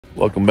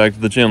Welcome back to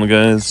the channel,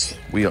 guys.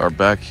 We are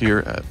back here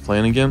at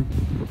Flanagan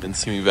in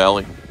Simi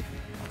Valley.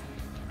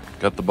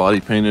 Got the body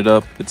painted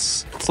up.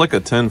 It's like a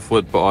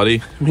 10-foot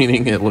body,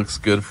 meaning it looks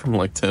good from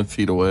like 10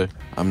 feet away.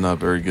 I'm not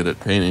very good at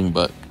painting,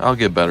 but I'll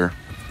get better.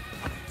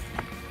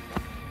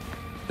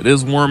 It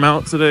is warm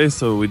out today,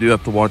 so we do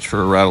have to watch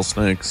for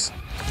rattlesnakes.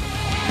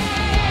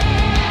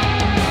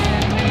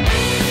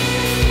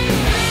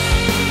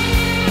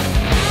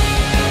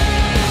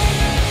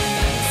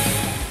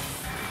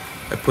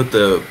 I put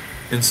the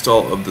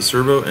install of the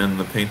servo and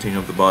the painting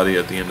of the body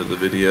at the end of the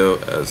video,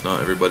 as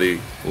not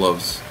everybody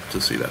loves to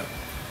see that.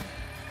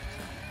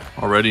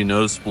 Already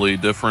noticeably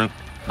different,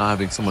 not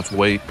having so much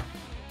weight.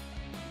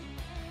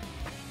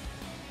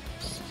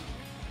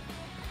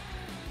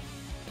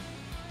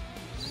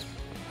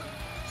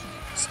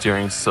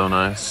 Steering's so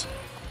nice.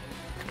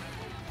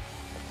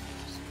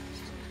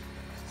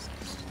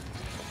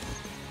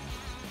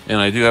 And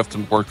I do have to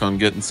work on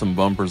getting some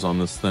bumpers on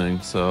this thing,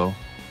 so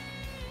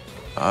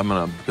I'm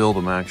gonna build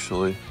them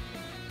actually.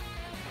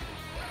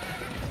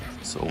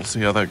 So we'll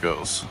see how that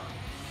goes.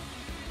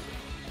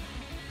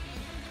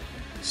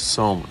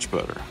 So much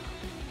better.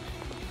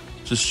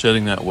 Just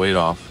shedding that weight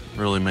off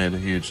really made a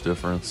huge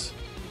difference.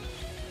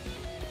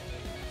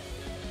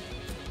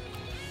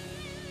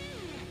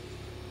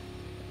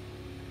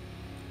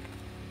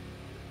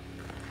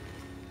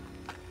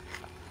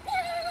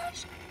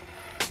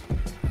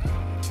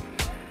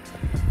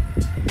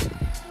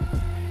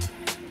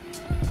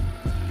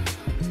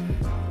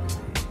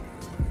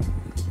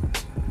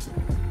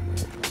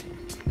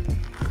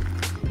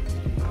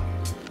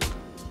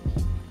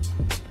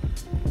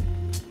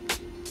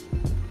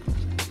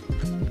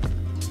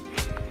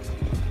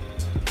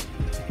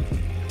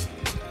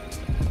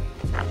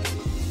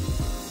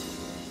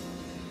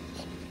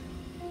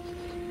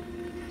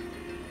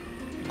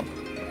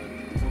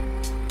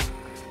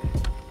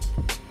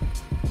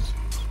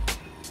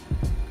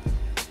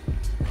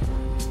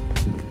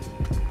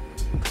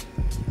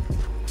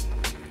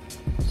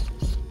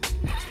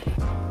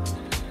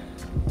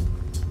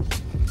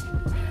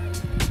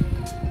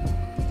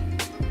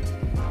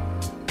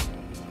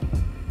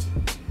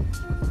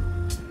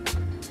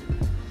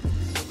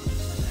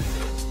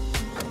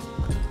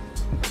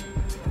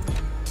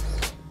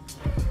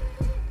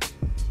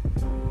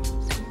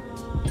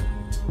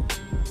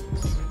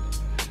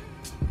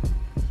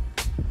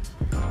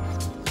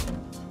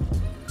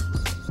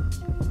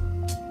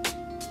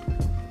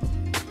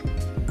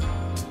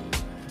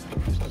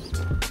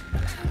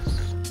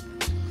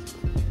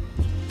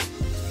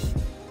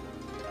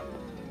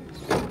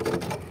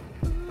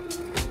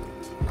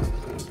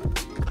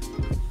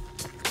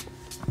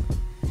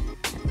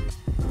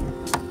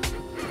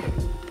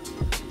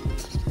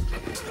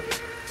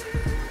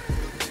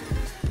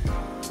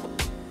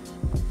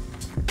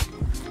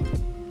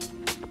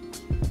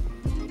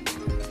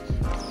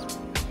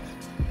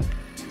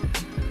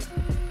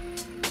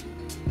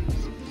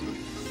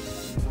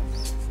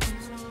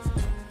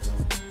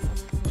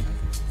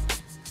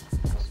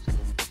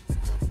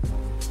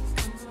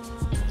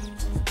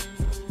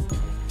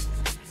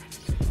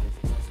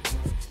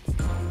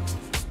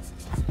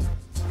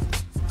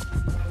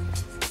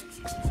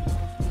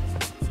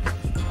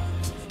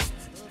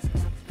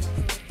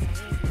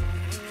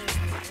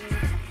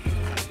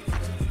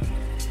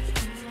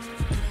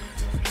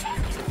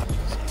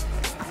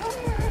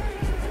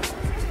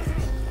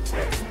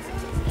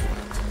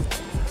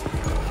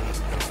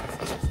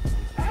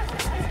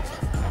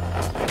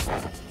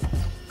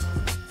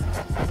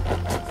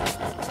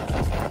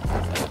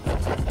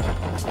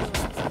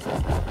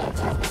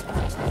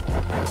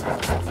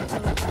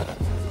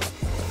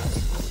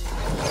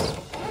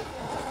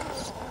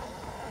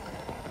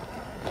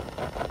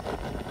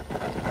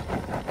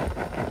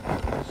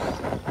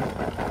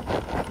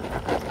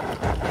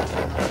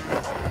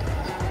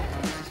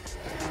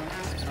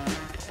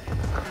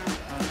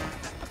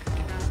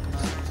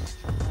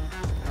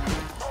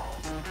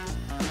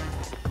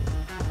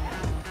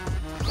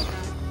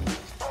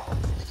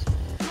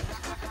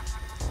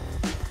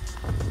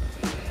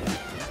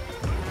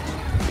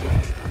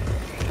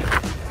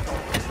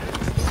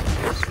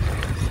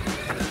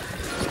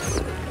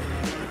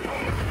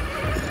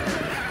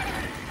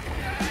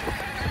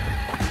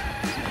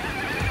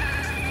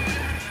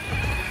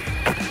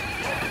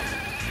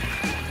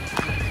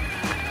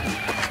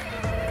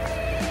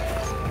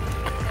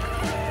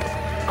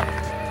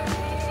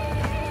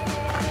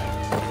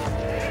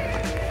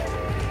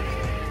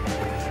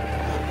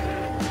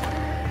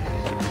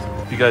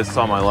 If you guys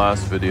saw my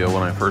last video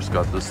when I first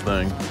got this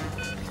thing,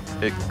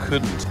 it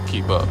couldn't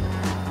keep up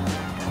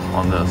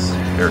on this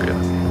area.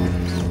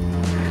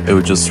 It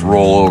would just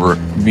roll over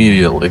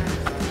immediately.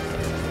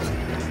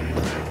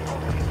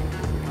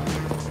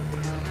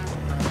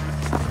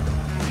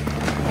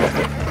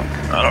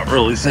 I don't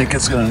really think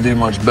it's gonna do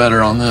much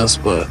better on this,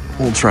 but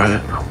we'll try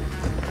it.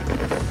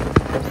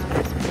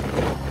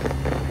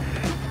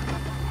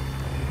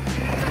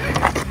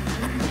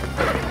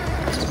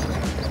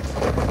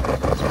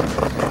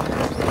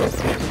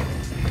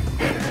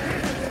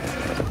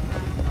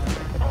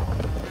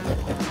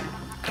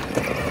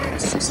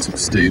 It's too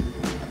steep.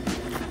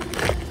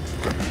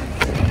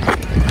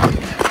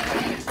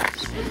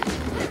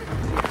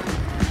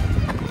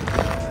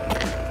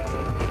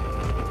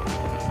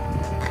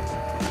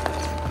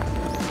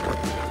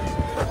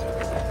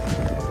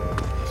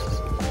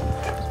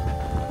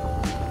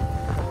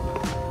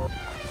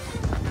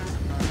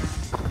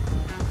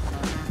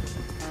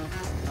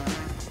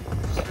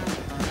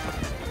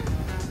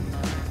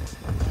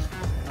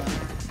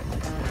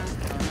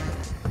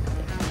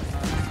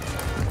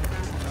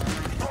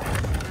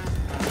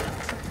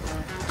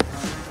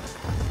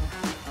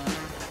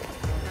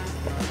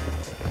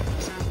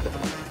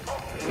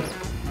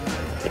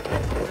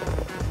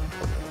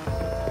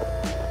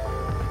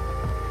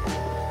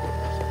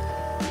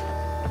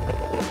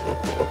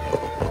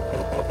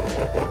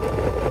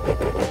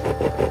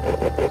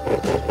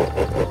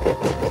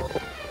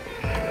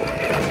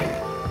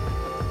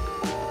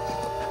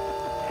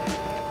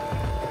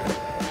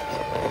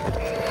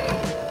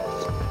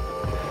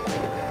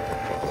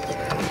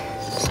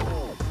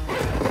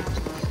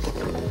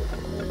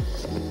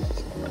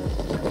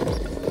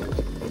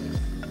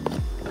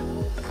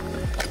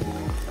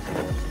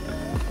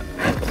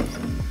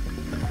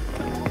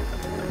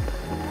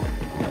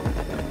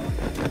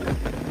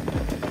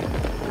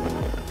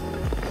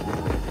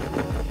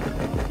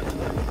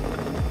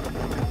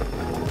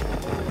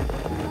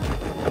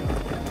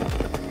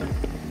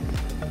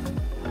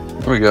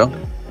 There we go.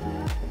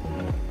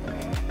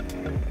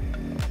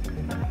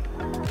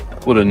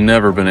 Would have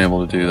never been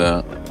able to do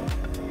that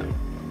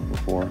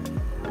before.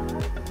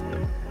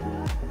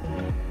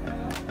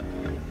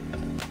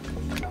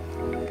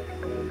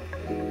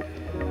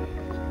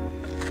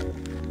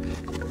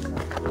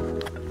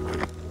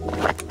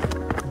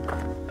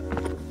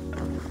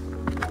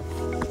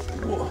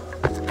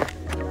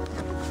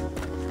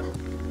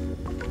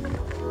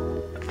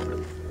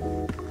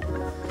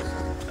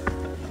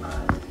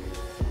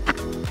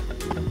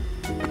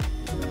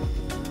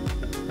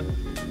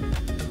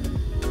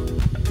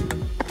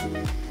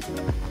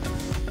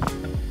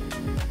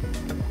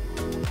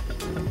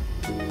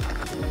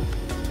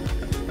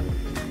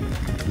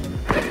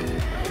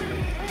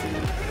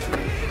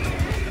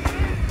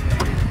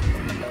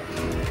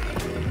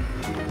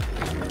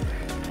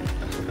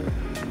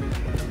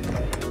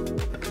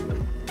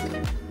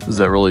 Is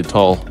that really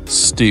tall,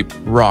 steep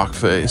rock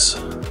face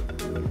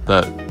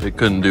that it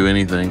couldn't do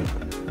anything,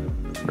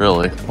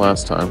 really,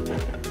 last time.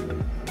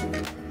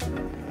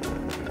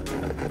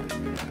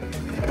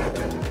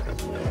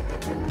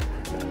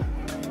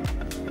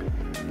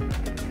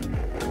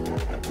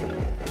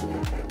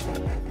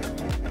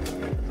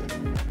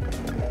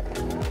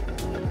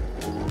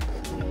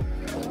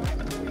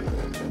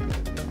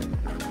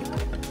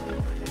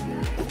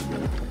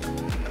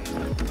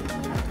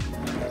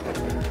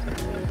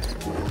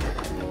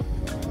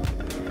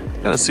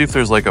 Gotta see if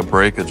there's like a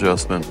brake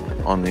adjustment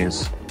on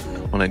these.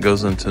 When it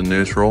goes into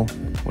neutral,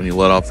 when you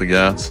let off the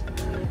gas,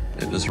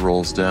 it just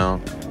rolls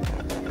down.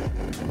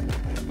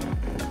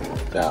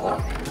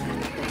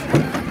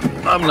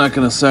 I'm not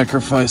gonna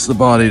sacrifice the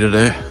body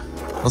today.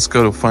 Let's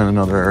go to find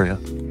another area.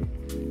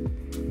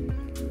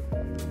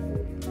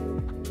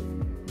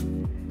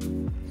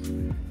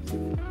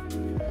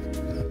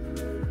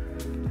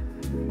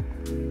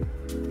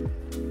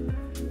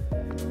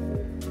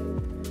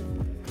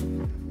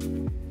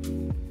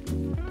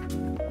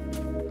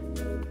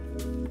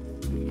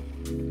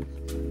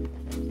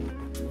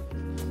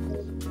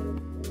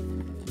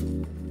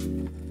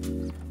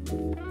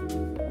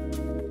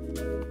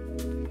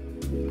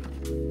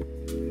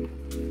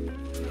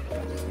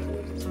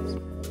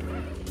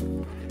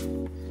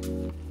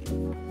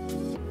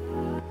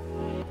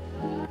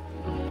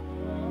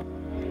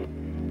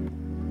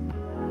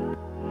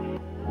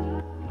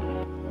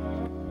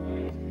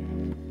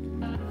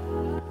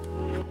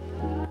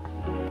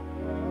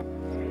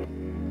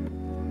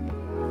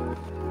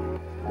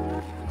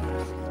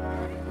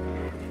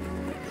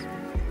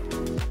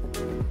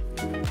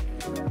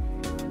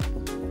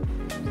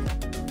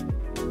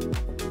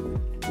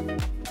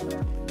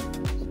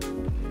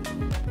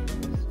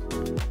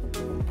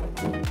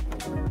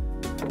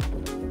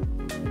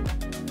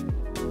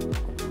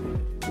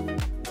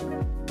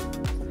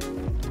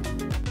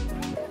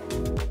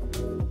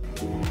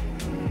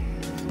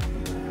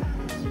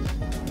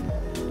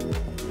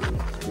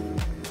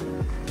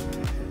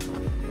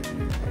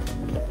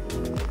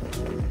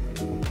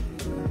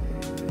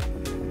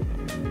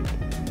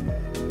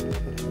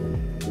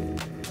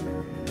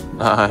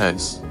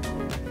 Nice.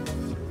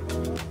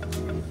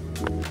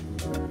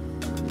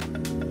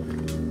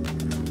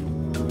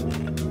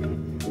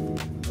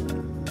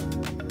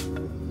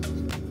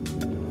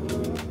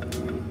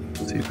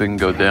 See if we can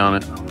go down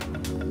it.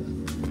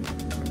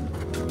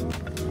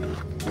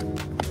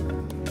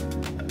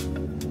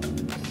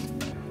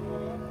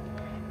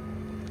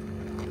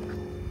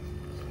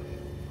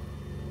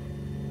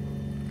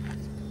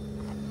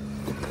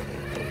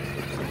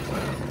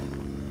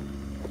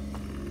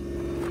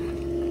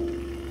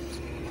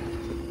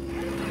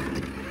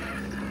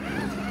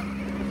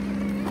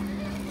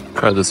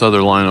 Try this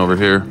other line over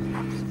here.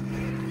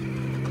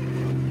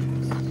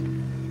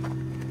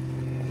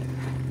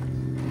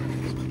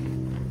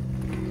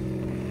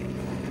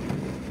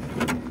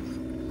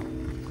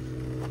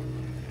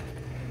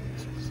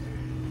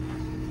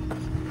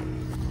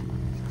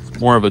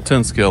 more of a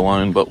 10 scale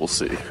line, but we'll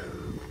see.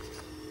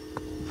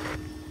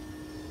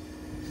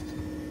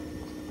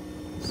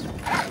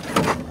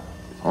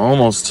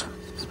 Almost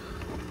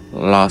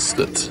lost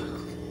it.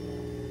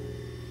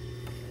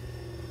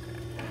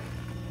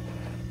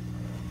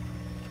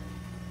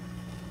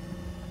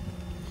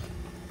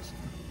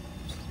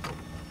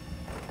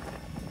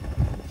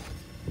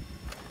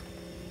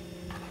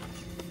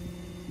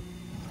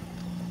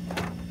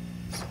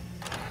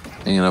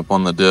 Hanging up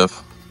on the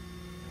diff.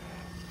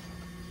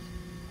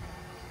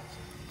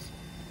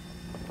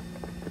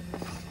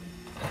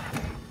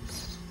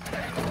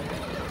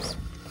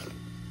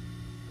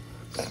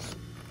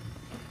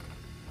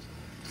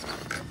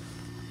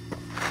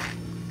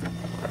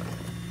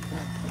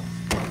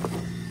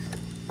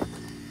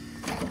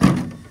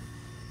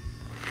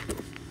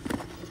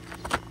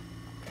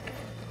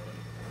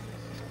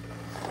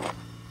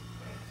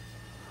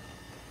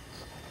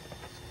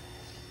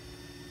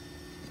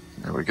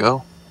 There we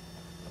go.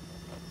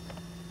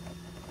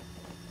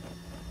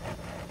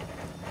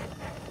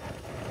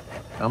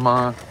 Come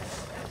on.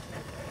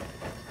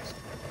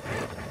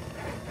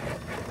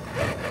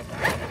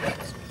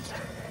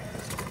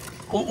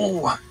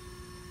 Oh,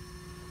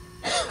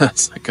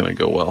 that's not gonna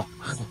go well.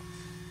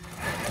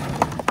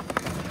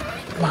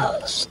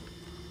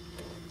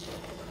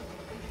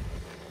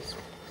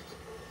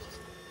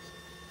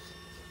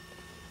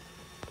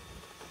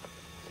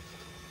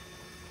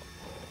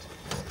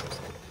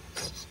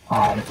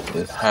 Oh,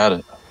 it had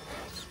it.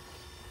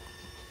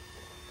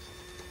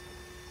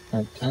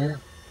 Right there.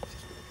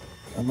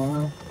 Come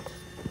on.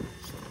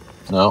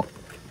 No.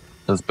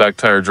 This back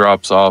tire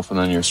drops off and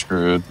then you're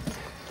screwed.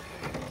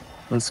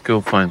 Let's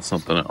go find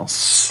something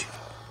else.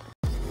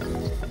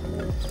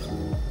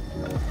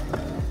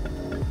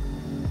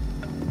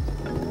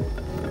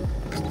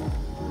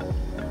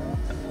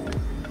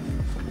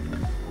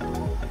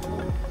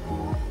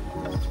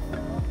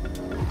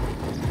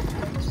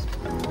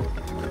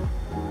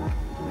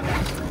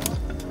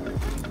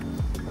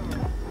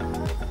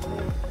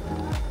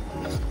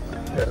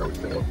 There we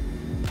go.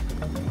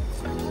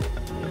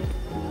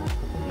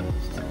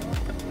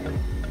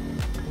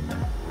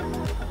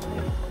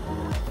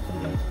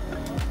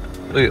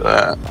 Look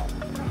at that.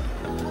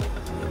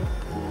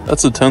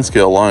 That's a 10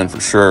 scale line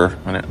for sure,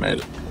 and it made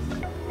it.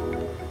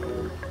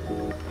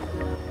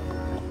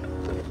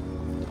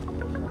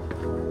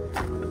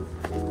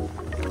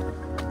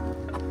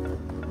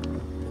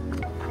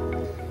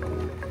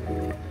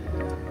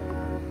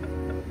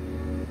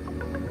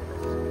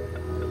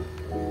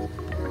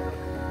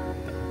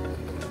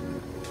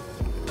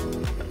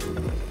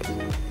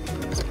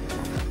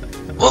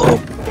 Whoa.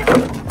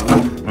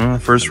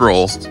 First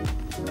roll.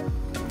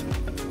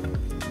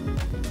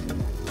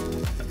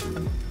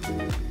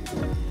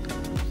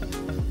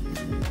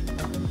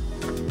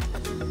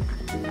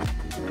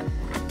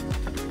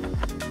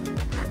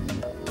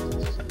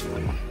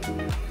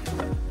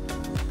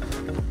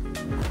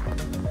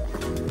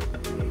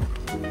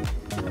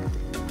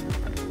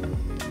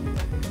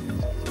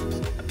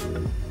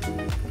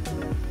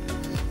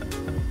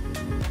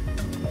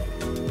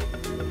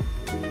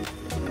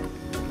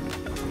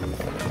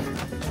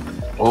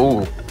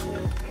 Oh,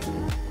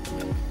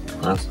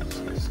 that's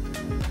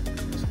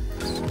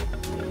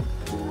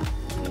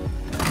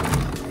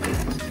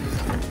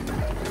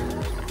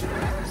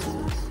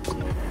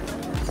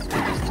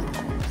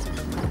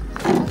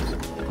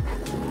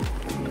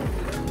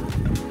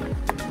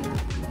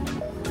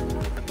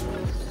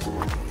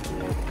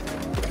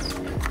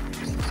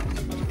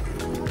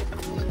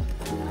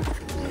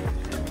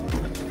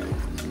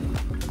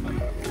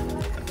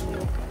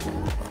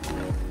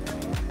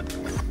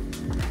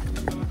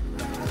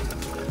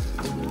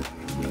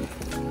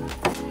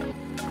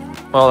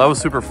well, that was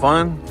super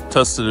fun.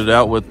 Tested it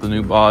out with the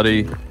new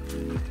body,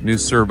 new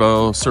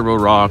servo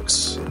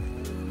rocks.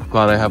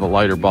 Glad I have a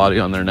lighter body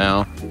on there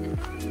now.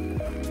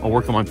 I'll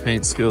work on my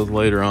paint skills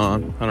later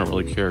on. I don't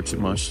really care too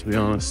much, to be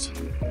honest.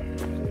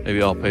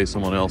 Maybe I'll pay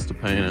someone else to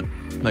paint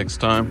it next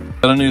time.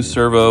 Got a new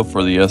servo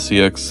for the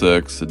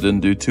SCX6. It didn't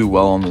do too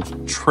well on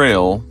the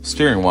trail,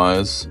 steering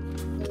wise.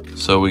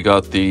 So we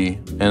got the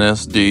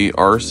NSD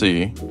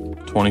RC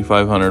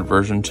 2500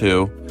 version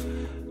 2.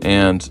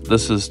 And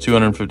this is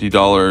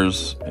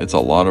 $250. It's a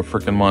lot of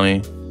freaking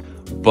money.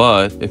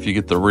 But if you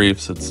get the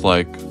reefs, it's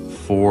like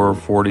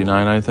 $449,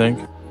 I think.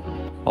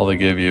 All they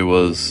gave you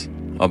was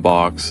a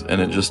box,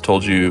 and it just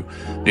told you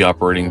the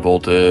operating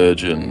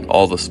voltage and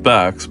all the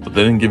specs, but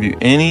they didn't give you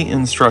any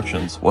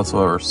instructions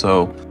whatsoever.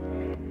 So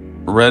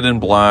red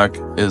and black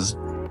is,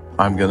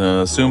 I'm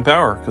gonna assume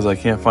power, because I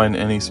can't find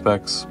any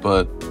specs,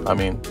 but I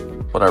mean,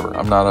 whatever.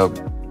 I'm not a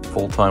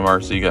full-time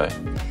RC guy.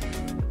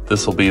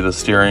 This will be the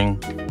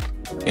steering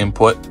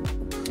input.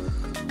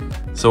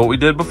 So what we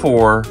did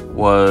before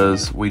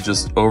was we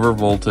just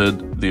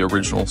overvolted the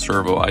original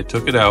servo. I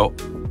took it out,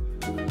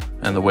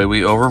 and the way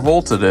we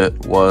overvolted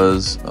it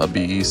was a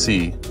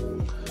BEC.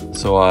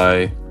 So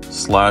I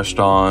slashed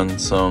on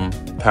some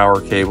power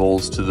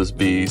cables to this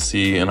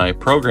BEC, and I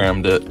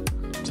programmed it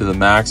to the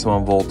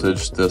maximum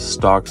voltage this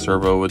stock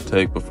servo would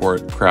take before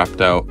it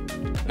crapped out.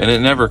 and it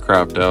never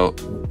crapped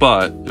out,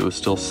 but it was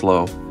still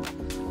slow.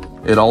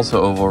 It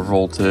also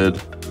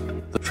overvolted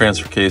the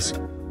transfer case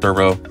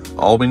servo.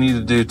 All we need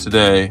to do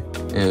today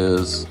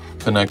is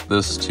connect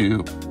this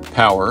to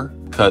power,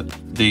 cut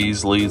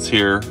these leads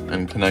here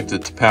and connect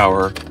it to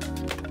power,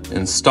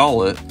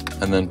 install it,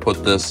 and then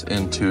put this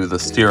into the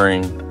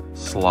steering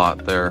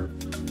slot there.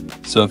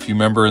 So if you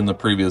remember in the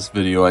previous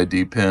video, I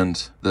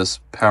depinned this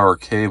power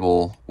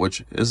cable,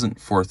 which isn't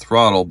for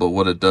throttle, but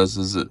what it does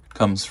is it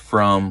comes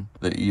from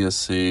the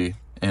ESC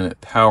and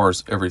it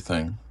powers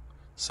everything.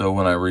 So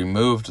when I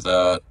removed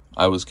that,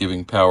 I was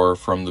giving power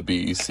from the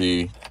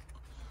BEC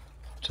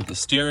to the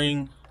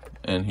steering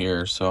and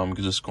here. So I'm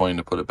just going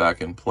to put it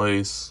back in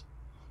place.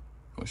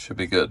 We should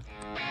be good.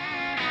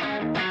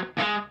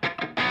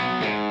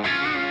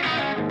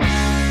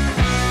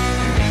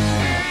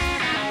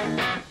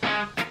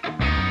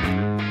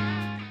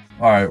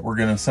 All right, we're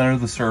gonna center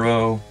the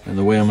servo, and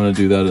the way I'm gonna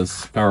do that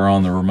is power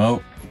on the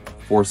remote,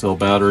 4-cell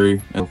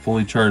battery, and a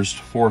fully charged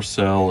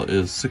 4-cell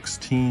is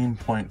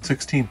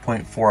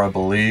 16.4, I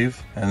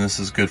believe, and this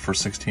is good for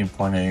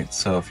 16.8.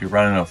 So if you're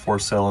running a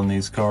 4-cell in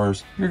these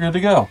cars, you're good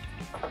to go.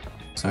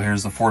 So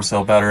here's the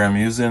 4-cell battery I'm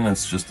using.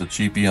 It's just a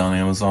cheapie on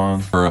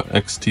Amazon for a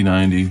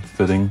XT90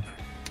 fitting.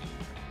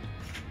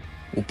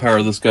 We'll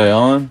power this guy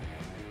on,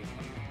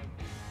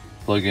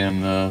 plug in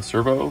the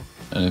servo,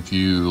 and if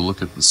you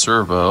look at the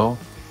servo,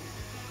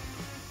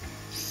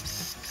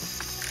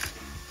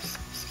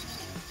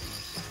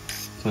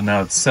 so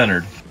now it's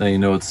centered. Now you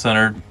know it's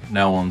centered.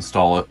 Now we'll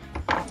install it.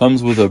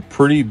 Comes with a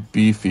pretty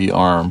beefy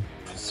arm,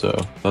 so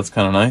that's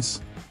kind of nice.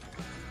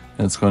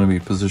 And it's going to be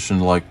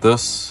positioned like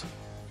this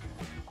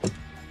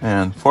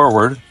and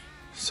forward.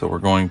 So we're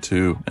going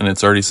to, and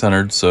it's already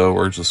centered, so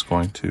we're just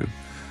going to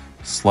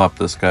slap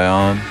this guy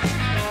on.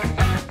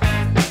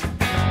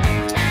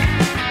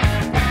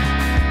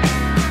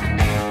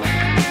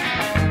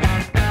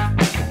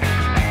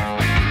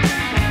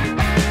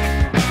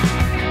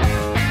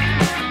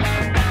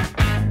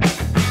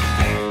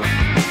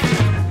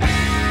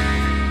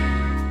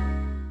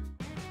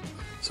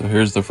 So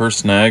here's the first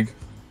snag,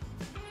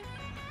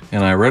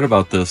 and I read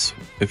about this.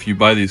 If you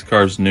buy these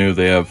cars new,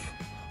 they have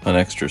an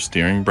extra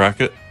steering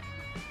bracket,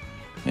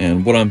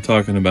 and what I'm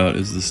talking about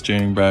is the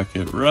steering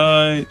bracket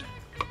right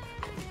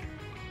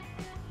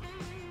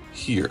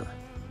here.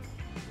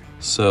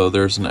 So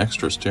there's an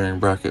extra steering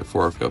bracket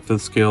for a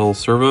 5th scale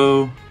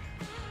servo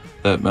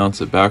that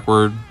mounts it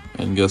backward,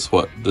 and guess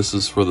what? This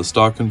is for the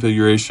stock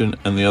configuration,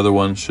 and the other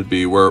one should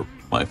be where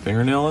my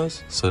fingernail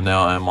is. So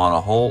now I'm on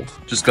a hold.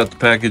 Just got the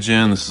package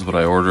in. This is what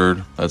I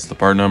ordered. That's the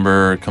part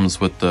number. It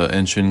comes with the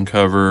engine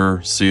cover,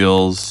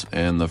 seals,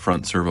 and the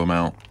front servo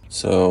mount.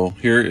 So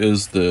here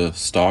is the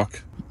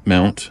stock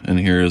mount, and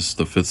here is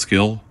the 5th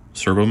scale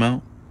servo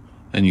mount.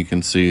 And you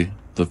can see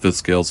the 5th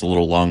scale is a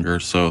little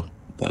longer, so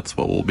that's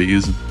what we'll be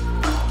using.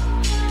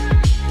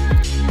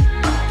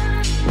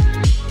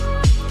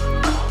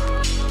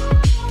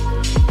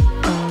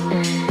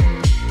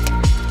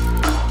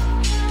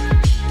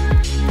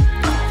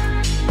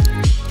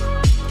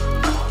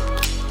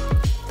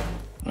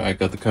 I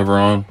got the cover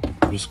on.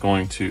 I'm just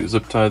going to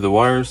zip tie the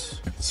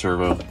wires, the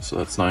servo, so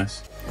that's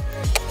nice.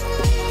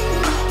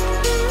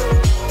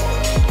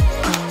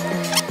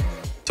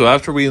 So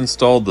after we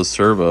installed the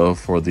servo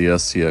for the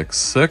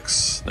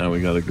SCX6, now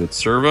we got a good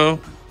servo.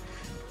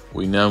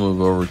 We now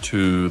move over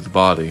to the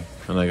body,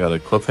 and I got a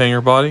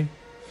cliffhanger body.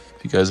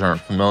 If you guys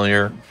aren't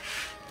familiar,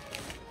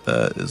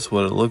 that is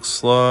what it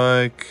looks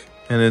like,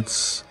 and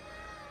it's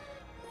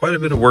quite a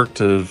bit of work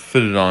to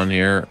fit it on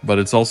here, but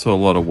it's also a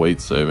lot of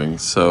weight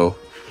savings. So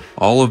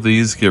all of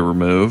these get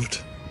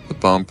removed, the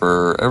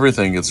bumper,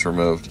 everything gets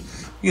removed.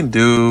 You can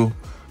do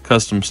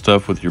custom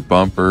stuff with your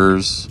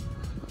bumpers,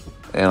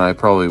 and I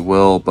probably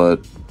will,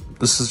 but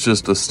this is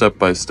just a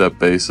step-by-step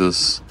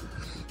basis.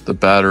 The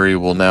battery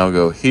will now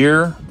go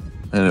here,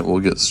 and it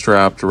will get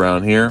strapped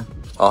around here.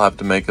 I'll have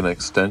to make an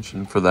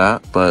extension for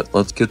that, but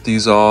let's get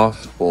these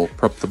off. We'll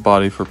prep the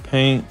body for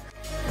paint.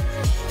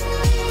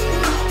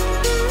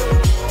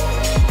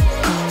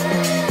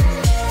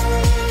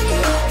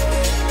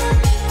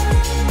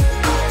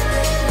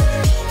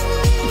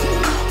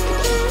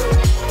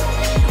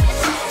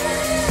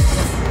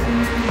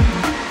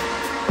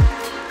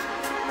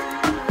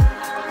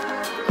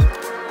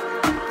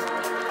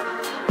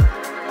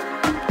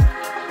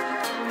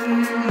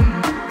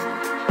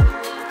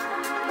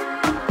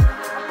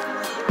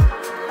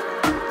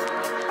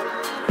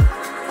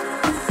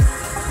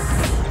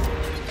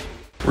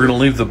 We're gonna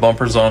leave the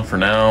bumpers on for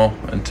now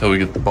until we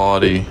get the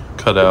body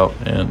cut out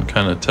and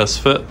kind of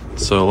test fit.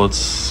 So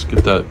let's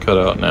get that cut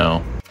out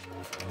now.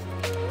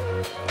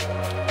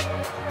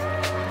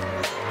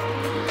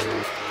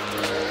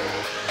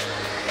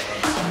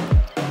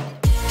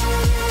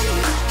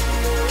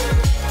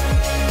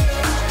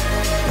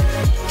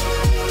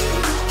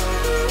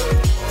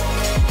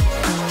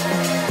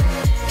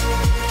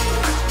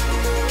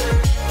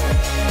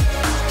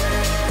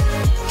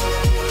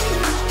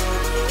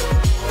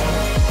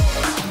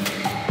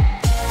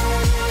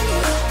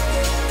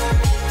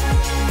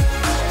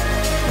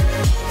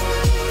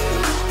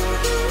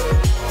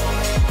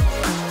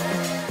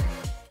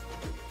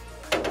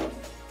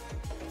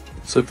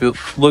 So if you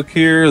look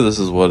here, this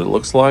is what it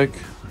looks like.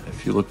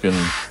 If you look in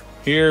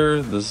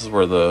here, this is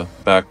where the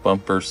back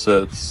bumper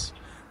sits.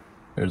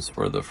 Here's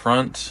where the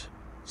front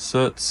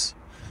sits.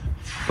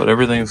 But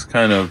everything's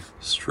kind of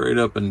straight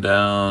up and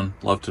down,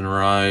 left and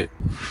right.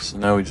 So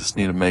now we just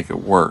need to make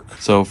it work.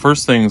 So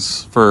first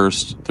things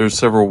first, there's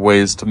several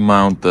ways to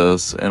mount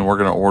this, and we're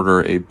gonna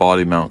order a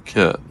body mount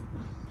kit.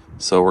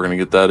 So we're gonna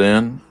get that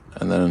in,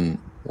 and then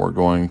we're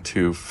going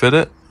to fit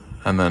it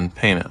and then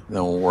paint it.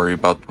 Then we'll worry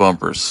about the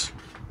bumpers.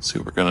 See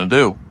what we're gonna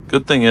do.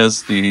 Good thing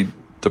is the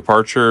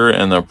departure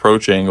and the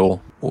approach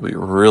angle will be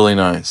really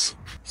nice.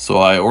 So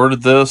I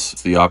ordered this,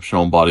 it's the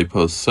optional body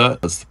post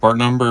set. That's the part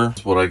number,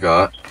 that's what I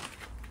got.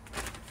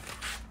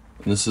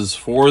 And this is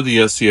for the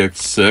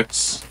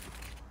SCX6,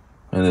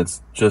 and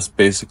it's just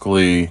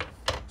basically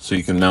so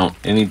you can mount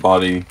any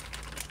body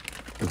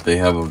that they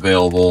have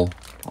available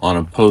on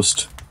a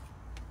post.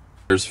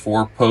 There's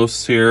 4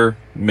 posts here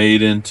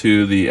made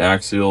into the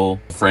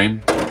axial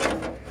frame,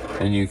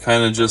 and you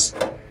kind of just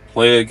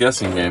play a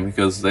guessing game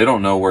because they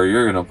don't know where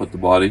you're going to put the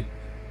body.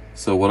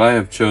 So what I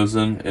have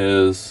chosen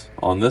is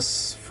on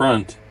this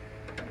front,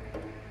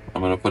 I'm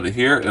going to put it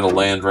here. It'll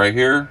land right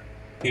here,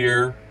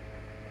 here,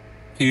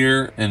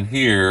 here, and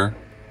here,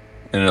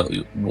 and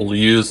it will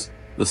use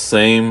the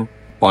same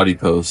body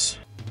posts.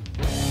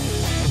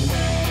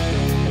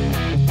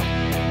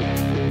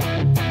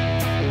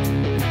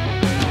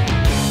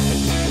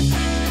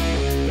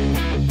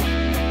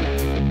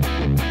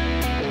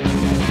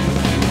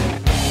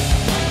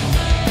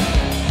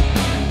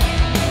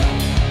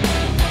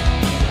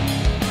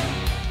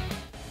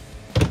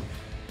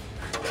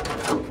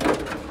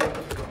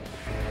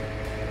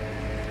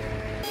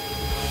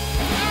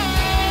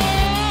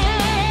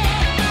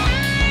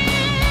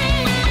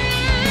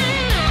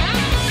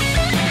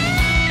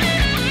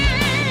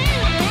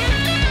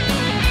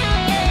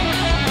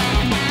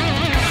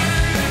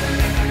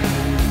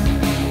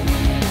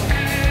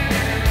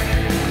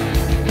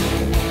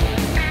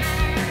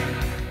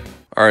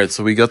 All right,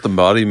 so we got the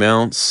body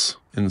mounts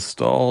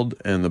installed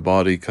and the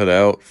body cut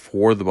out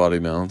for the body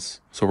mounts.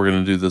 So we're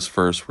gonna do this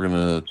first. We're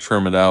gonna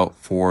trim it out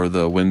for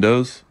the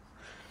windows.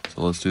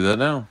 So let's do that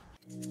now.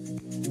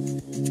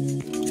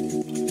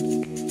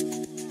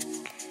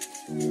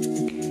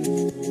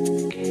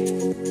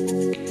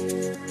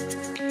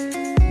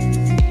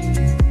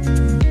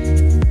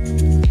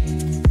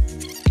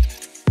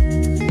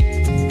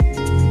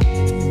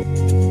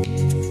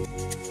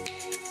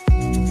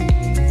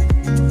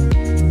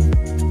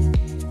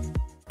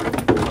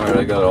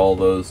 I got all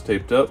those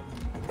taped up.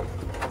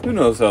 Who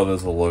knows how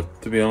this will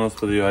look? To be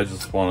honest with you, I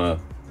just want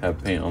to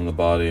have paint on the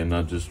body and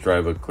not just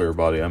drive a clear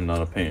body. I'm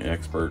not a paint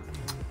expert.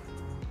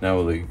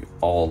 Now they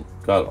all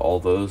got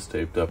all those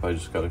taped up, I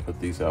just got to cut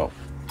these out.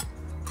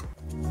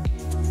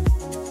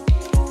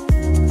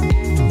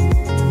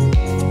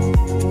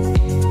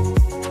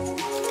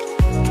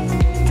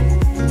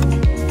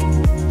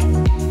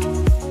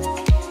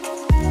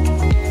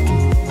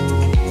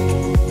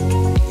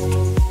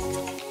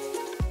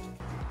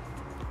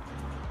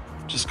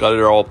 Just got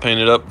it all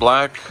painted up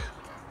black,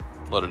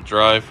 let it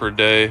dry for a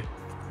day,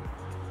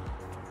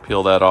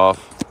 peel that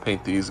off,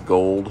 paint these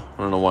gold.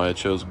 I don't know why I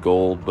chose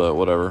gold, but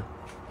whatever.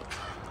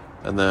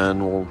 And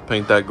then we'll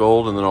paint that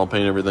gold, and then I'll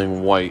paint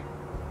everything white.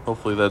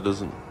 Hopefully that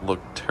doesn't look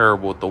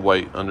terrible with the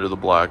white under the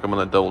black. I'm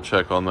gonna double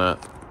check on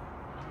that.